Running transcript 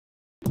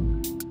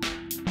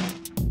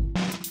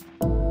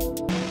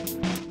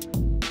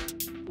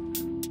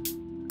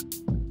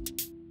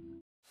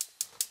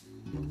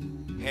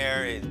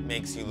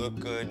makes you look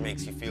good,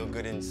 makes you feel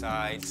good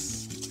inside.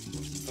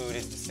 Food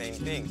is the same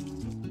thing.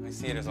 I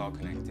see it as all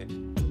connected.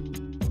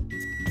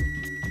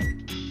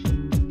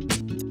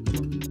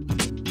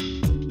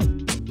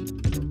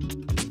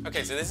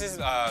 Okay, so this is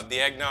the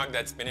eggnog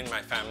that's been in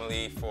my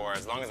family for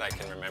as long as I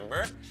can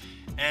remember.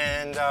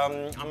 And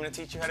I'm gonna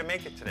teach you how to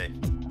make it today.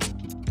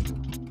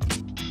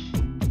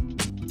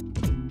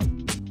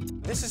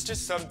 This is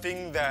just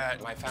something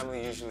that my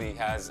family usually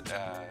has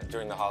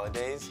during the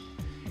holidays.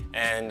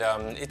 And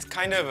it's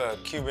kind of a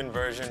Cuban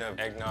version of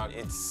eggnog.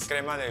 It's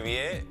crema de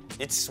vie.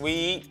 It's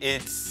sweet,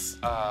 it's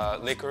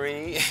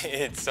liquory,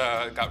 it's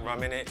got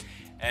rum in it,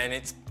 and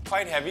it's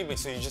quite heavy, but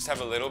so you just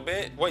have a little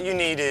bit. What you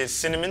need is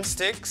cinnamon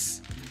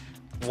sticks,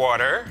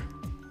 water,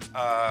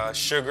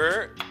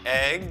 sugar,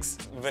 eggs,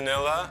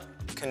 vanilla,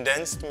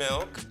 condensed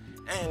milk,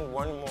 and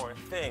one more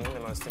thing, the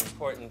most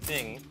important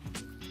thing,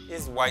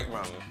 is white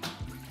rum.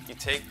 You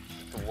take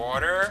the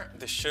water,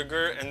 the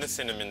sugar, and the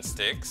cinnamon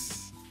sticks,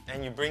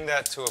 and you bring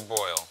that to a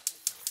boil.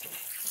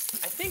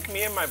 I think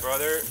me and my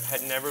brother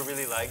had never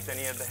really liked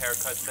any of the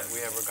haircuts that we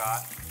ever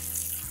got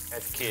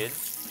as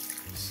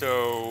kids.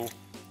 So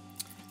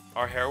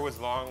our hair was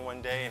long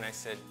one day, and I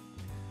said,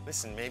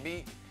 listen,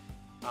 maybe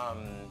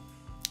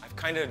I've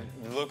kind of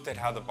looked at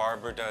how the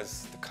barber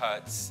does the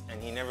cuts,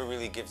 and he never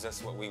really gives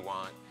us what we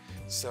want.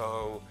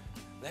 So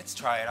let's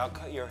try it. I'll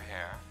cut your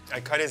hair. I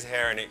cut his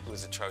hair, and it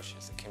was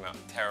atrocious. It came out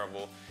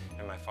terrible,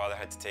 and my father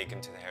had to take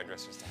him to the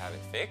hairdressers to have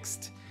it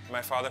fixed.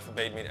 My father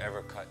forbade me to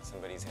ever cut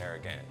somebody's hair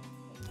again.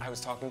 I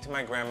was talking to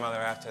my grandmother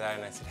after that,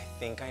 and I said, I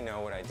think I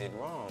know what I did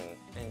wrong.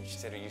 And she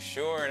said, are you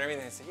sure? And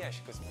everything. I said, yeah.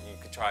 She goes, you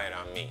could try it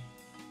on me.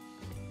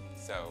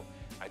 So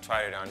I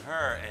tried it on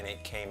her, and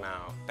it came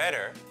out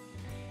better.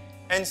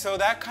 And so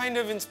that kind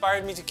of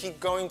inspired me to keep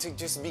going, to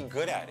just be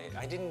good at it.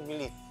 I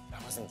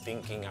wasn't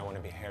thinking I want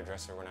to be a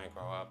hairdresser when I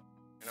grow up.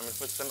 And I'm gonna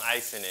put some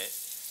ice in it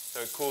so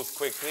it cools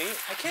quickly.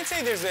 I can't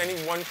say there's any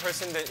one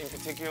person that in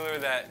particular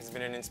that has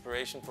been an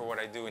inspiration for what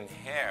I do in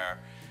hair,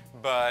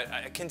 but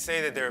I can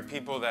say that there are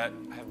people that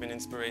have been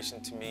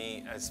inspiration to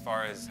me as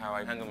far as how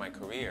I handle my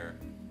career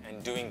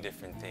and doing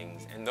different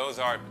things. And those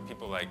are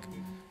people like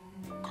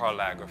Karl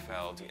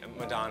Lagerfeld.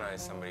 Madonna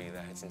is somebody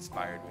that has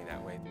inspired me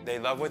that way. They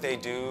love what they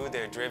do,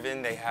 they're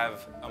driven, they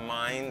have a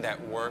mind that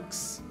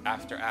works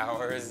after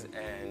hours,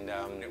 and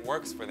it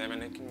works for them,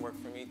 and it can work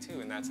for me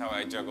too, and that's how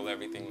I juggle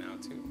everything now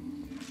too.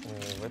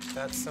 And you whip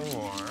that some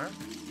more.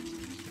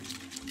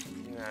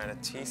 You add a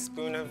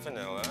teaspoon of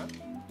vanilla,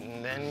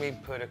 and then we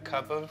put a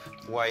cup of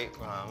white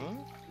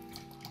rum.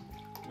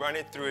 Run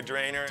it through a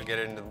drainer to get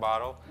it into the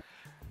bottle,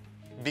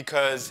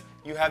 because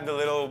you have the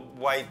little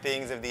white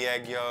things of the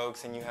egg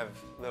yolks, and you have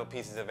little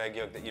pieces of egg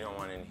yolk that you don't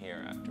want in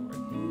here afterward.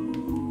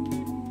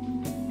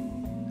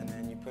 And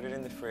then you put it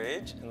in the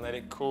fridge and let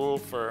it cool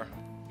for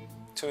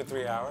 2 or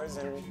 3 hours,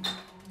 and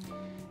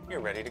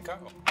you're ready to go.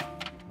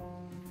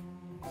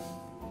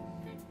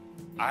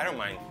 I don't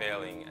mind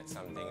failing at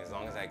something as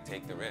long as I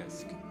take the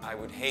risk. I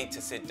would hate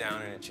to sit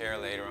down in a chair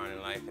later on in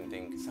life and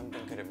think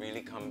something could have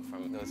really come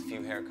from those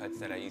few haircuts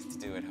that I used to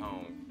do at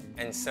home.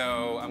 And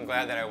so I'm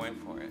glad that I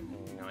went for it.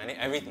 And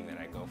everything that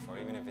I go for,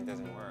 even if it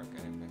doesn't work,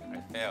 and if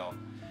I fail,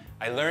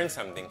 I learn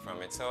something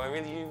from it. So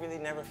you really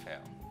never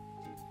fail.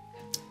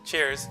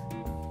 Cheers.